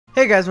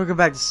Hey guys, welcome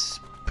back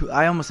to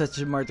I almost said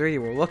Super Mario 3D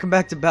World. Welcome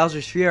back to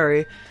Bowser's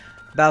Fury.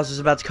 Bowser's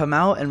about to come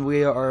out and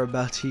we are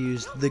about to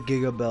use the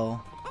Giga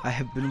Bell. I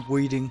have been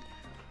waiting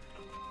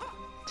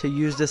to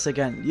use this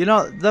again. You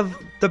know,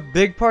 the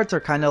big parts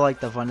are kind of like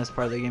the funnest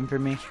part of the game for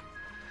me.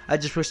 I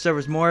just wish there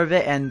was more of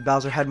it and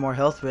Bowser had more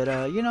health,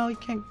 but you know, you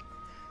can't,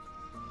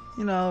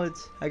 you know,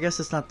 I guess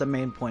it's not the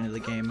main point of the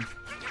game.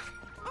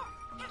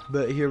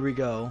 But here we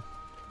go.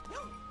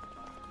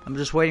 I'm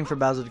just waiting for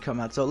Bowser to come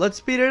out, so let's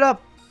speed it up.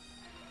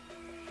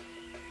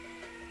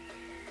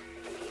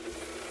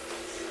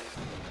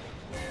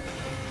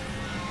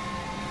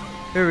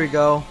 Here we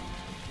go.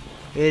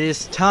 It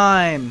is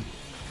time.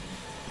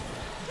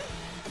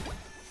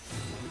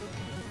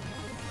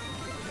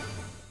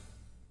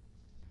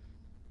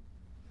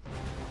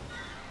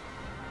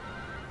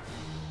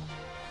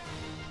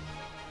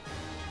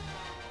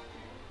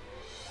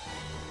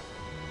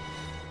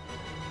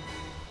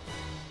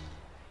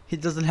 He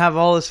doesn't have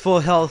all his full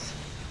health.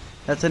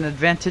 That's an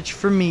advantage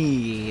for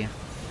me.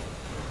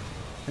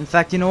 In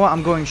fact, you know what?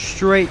 I'm going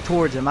straight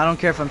towards him. I don't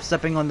care if I'm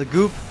stepping on the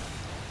goop.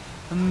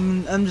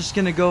 I'm just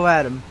gonna go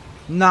at him.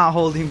 Not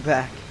holding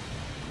back.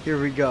 Here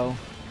we go.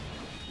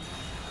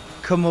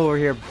 Come over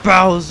here,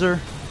 Bowser.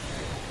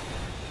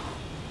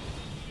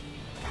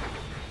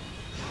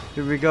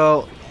 Here we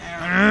go.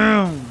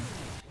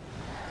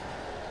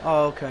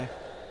 Oh, okay.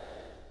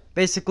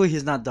 Basically,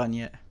 he's not done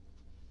yet.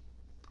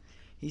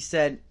 He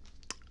said,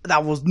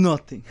 that was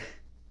nothing.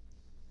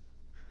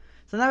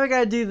 So now we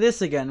gotta do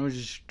this again, which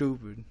is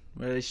stupid.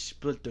 Where they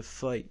split the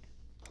fight.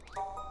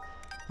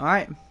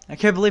 Alright, I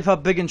can't believe how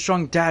big and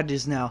strong Dad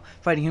is now.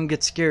 Fighting him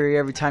gets scary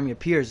every time he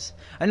appears.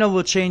 I know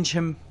we'll change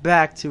him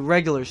back to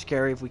regular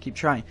scary if we keep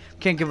trying.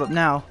 Can't give up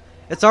now.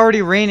 It's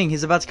already raining,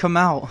 he's about to come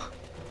out.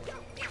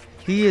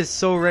 He is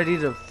so ready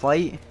to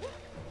fight.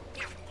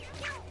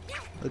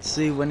 Let's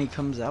see when he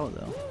comes out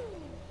though.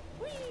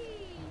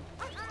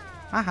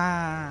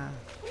 Haha.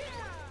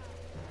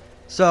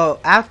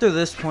 So after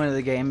this point of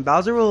the game,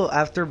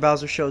 after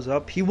Bowser shows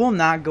up, he will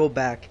not go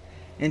back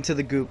into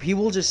the goop. He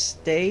will just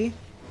stay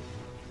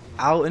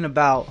out and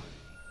about.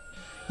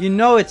 You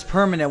know it's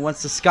permanent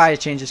once the sky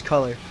changes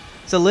color.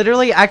 So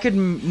literally I could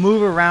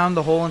move around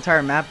the whole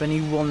entire map and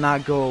he will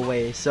not go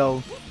away.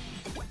 So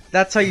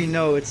that's how you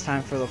know it's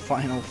time for the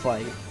final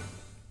fight.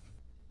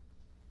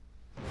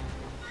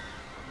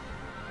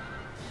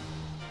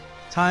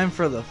 Time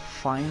for the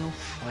final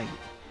fight.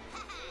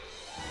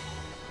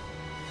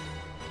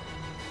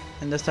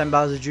 And this time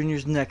Bowser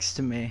Jr.'s next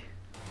to me.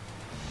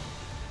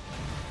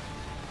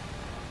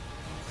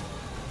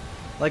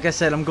 Like I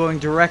said, I'm going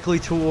directly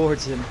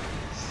towards him.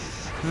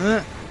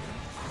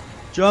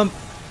 Jump.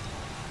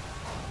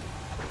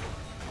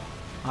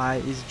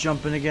 Alright, he's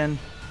jumping again.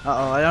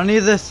 Uh-oh, I don't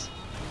need this.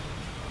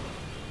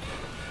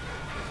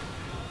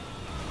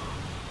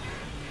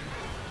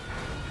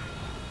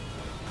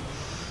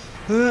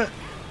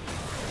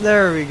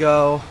 There we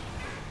go.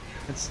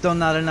 It's still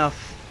not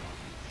enough.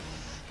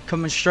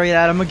 Coming straight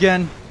at him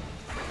again.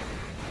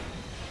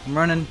 I'm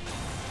running.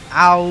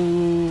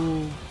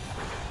 Ow.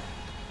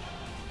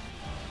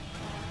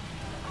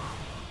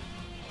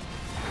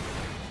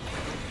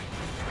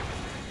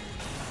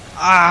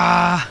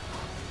 Ah!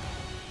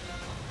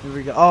 Here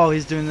we go. Oh,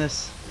 he's doing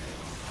this.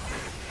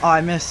 Oh, I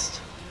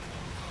missed.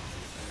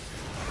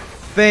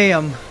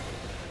 Bam!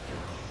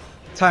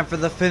 Time for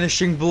the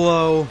finishing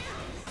blow.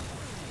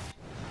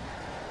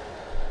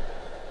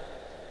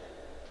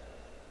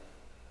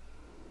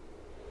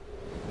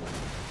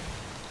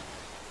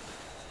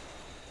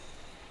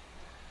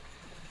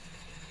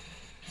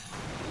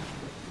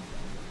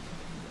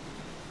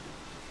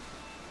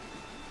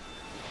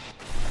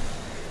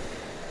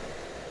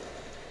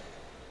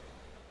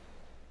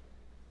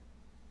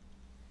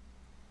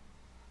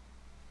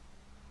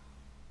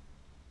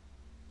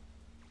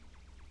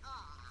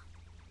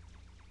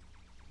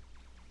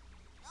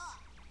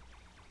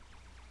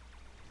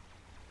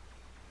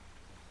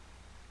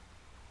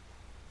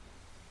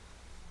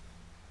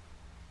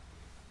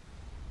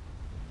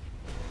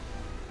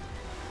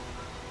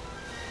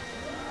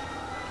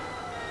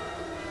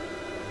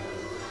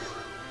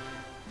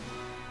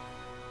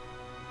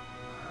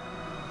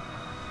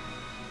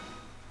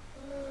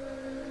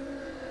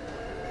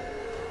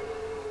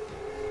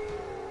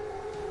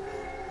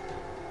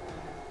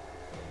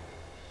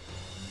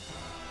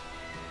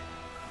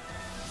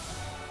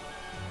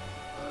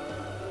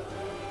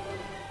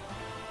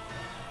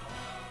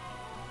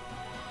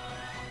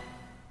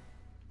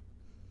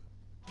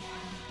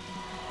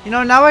 You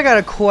know, now I got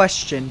a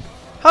question.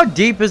 How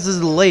deep is this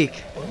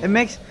lake? It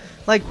makes,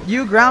 like,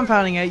 you ground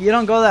pounding it, you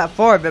don't go that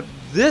far, but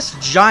this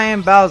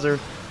giant Bowser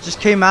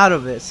just came out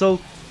of it. So,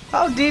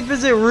 how deep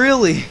is it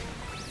really?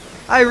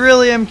 I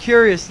really am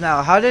curious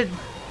now.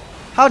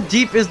 How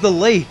deep is the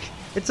lake?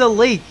 It's a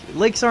lake.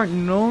 Lakes aren't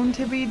known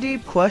to be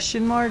deep?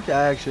 Question mark?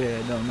 Actually,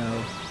 I don't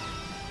know.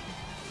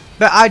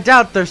 But I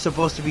doubt they're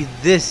supposed to be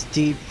this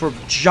deep for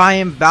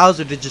giant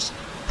Bowser to just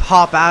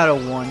pop out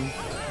of one.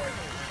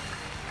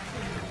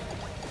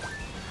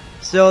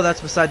 Still,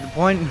 that's beside the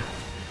point.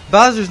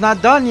 Bowser's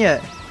not done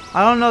yet.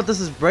 I don't know if this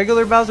is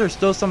regular Bowser or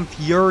still some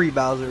Fury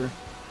Bowser.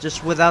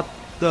 Just without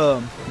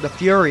the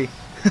Fury.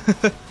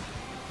 I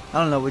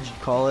don't know what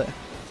you'd call it.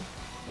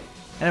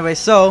 Anyway,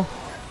 so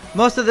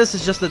most of this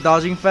is just a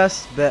dodging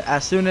fest, but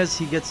as soon as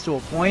he gets to a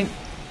point,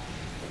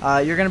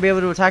 you're gonna be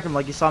able to attack him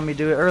like you saw me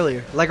do it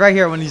earlier. Like right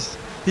here when he's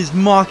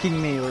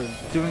mocking me or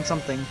doing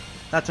something.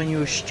 That's when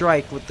you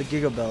strike with the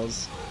Giga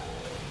Bells.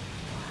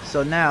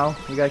 So now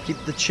you gotta keep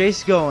the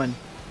chase going.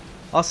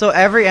 Also,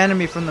 every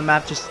enemy from the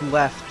map just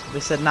left. They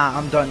said, nah,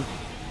 I'm done.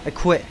 I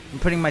quit. I'm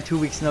putting my 2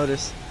 weeks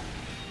notice.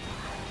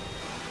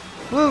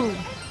 Woo!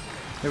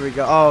 Here we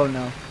go. Oh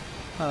no.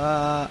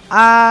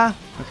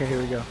 Okay,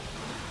 here we go.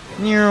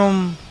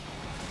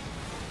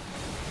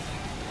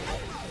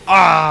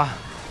 Ah!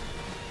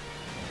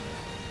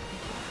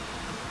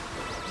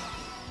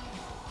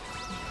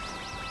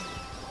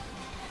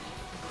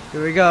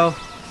 Here we go.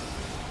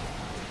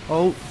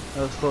 Oh,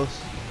 that was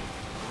close.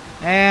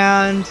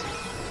 And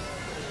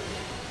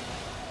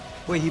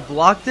wait, he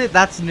blocked it?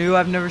 That's new.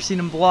 I've never seen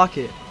him block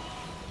it.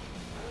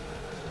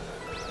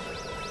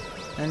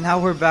 And now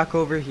we're back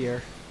over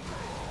here.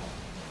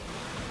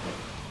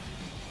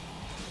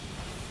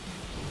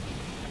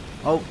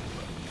 Oh.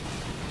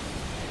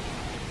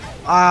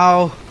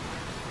 Ow.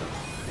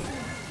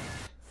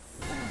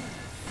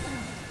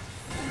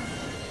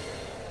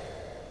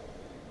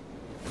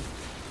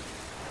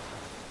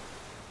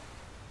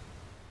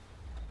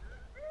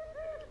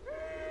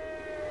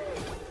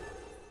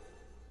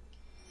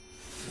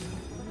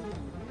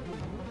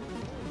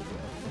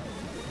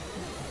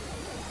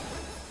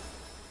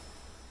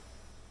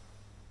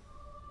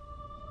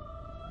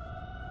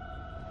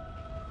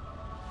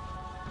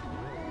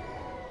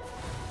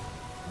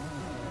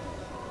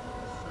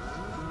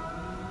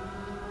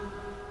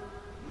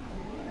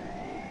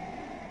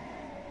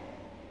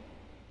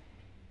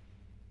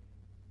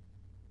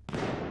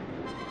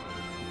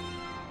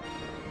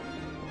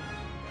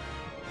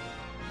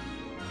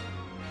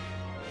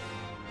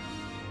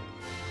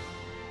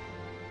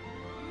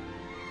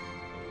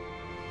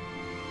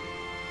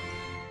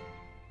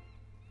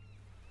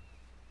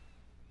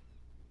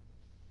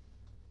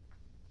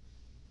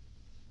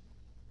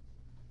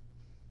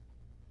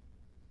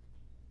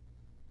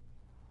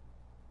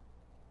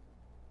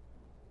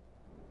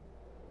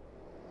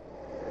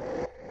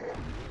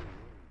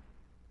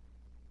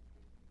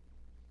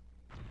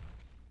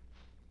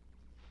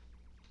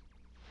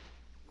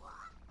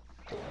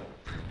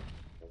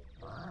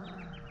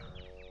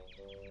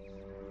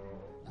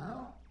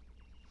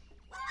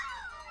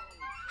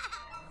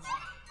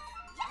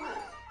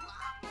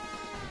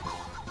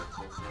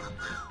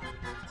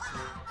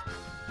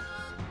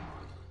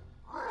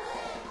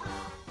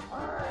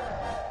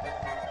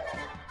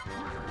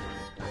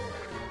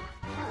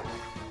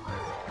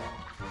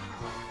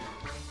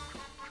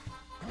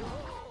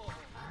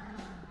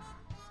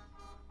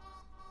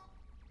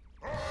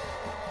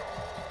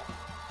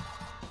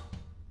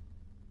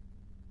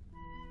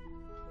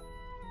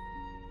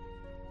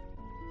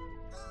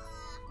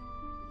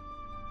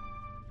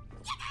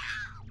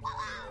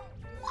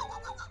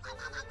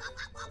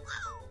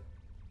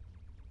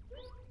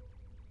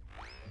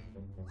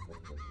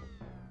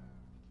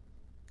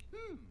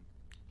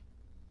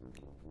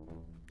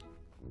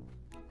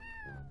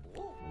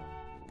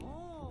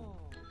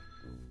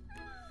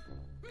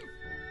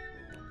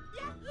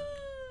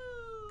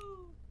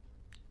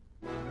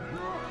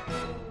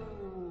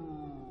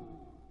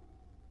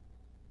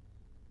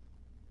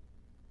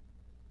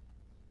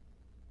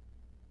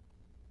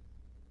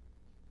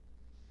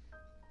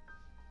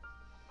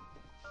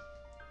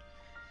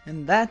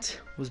 And that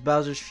was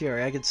Bowser's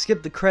Fury. I could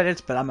skip the credits,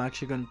 but I'm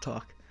actually going to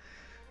talk.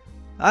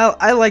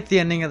 I like the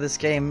ending of this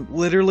game.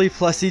 Literally,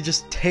 Plessy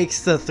just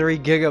takes the 3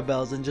 Giga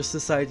Bells and just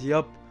decides,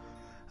 yup,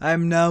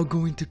 I'm now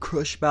going to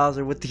crush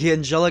Bowser with the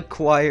angelic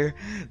choir.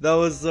 That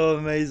was so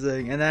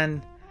amazing. And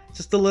then,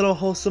 just a little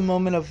wholesome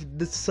moment of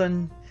the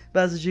son,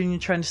 Bowser Jr.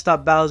 trying to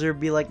stop Bowser,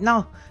 be like,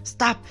 no,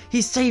 stop,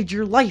 he saved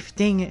your life,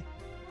 dang it.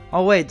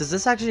 Oh wait, does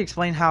this actually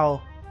explain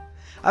how...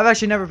 I've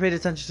actually never paid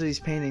attention to these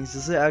paintings.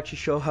 Does it actually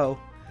show how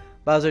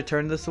Bowser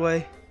turned this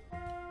way?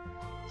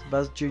 So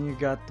Bowser Jr.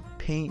 got the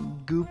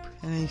paint goop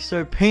and he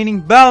started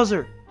painting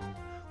Bowser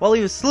while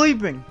he was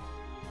sleeping.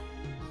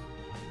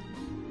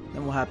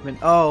 Then what happened?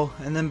 Oh,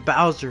 and then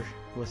Bowser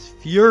was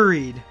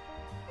furied.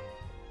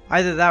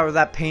 Either that or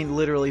that paint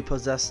literally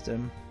possessed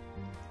him.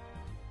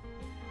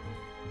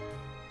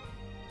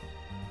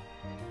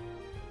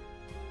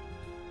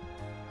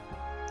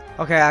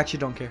 Okay, I actually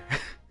don't care.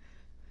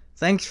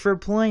 Thanks for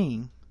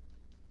playing.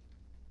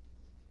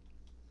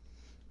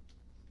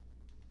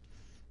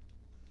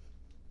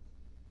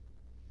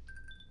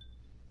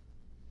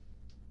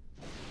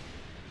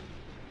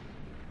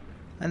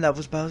 And that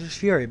was Bowser's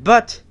Fury.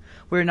 But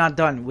we're not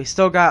done. We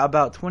still got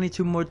about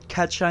 22 more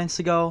cat shines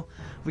to go.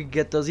 We can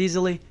get those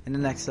easily in the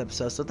next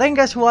episode. So thank you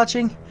guys for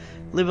watching.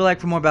 Leave a like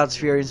for more Bowser's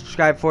Fury and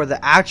subscribe for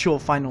the actual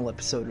final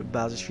episode of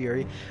Bowser's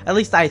Fury. At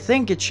least I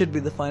think it should be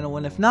the final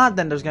one. If not,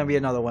 then there's going to be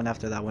another one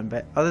after that one.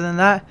 But other than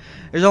that,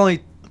 there's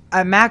only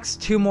at max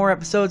 2 more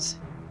episodes.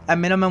 At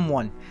minimum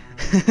 1.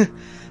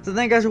 So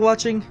thank you guys for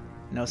watching,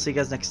 and I'll see you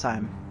guys next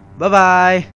time. Bye bye.